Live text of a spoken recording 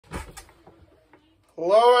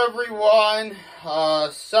Hello everyone.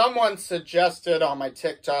 Someone suggested on my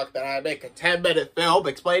TikTok that I make a 10-minute film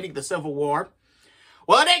explaining the Civil War.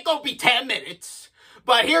 Well, it ain't gonna be 10 minutes,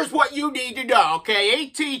 but here's what you need to know, okay?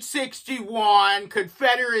 1861,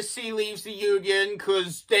 Confederacy leaves the Union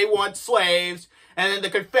because they want slaves, and then the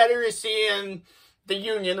Confederacy and the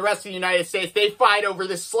Union, the rest of the United States, they fight over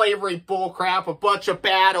this slavery bullcrap, a bunch of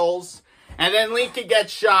battles, and then Lincoln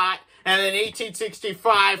gets shot. And in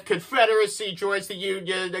 1865, Confederacy joins the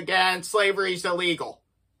Union again. Slavery's illegal.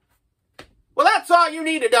 Well, that's all you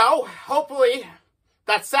need to know. Hopefully,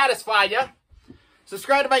 that satisfied you.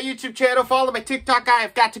 Subscribe to my YouTube channel. Follow my TikTok. I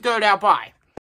have got to go now. Bye.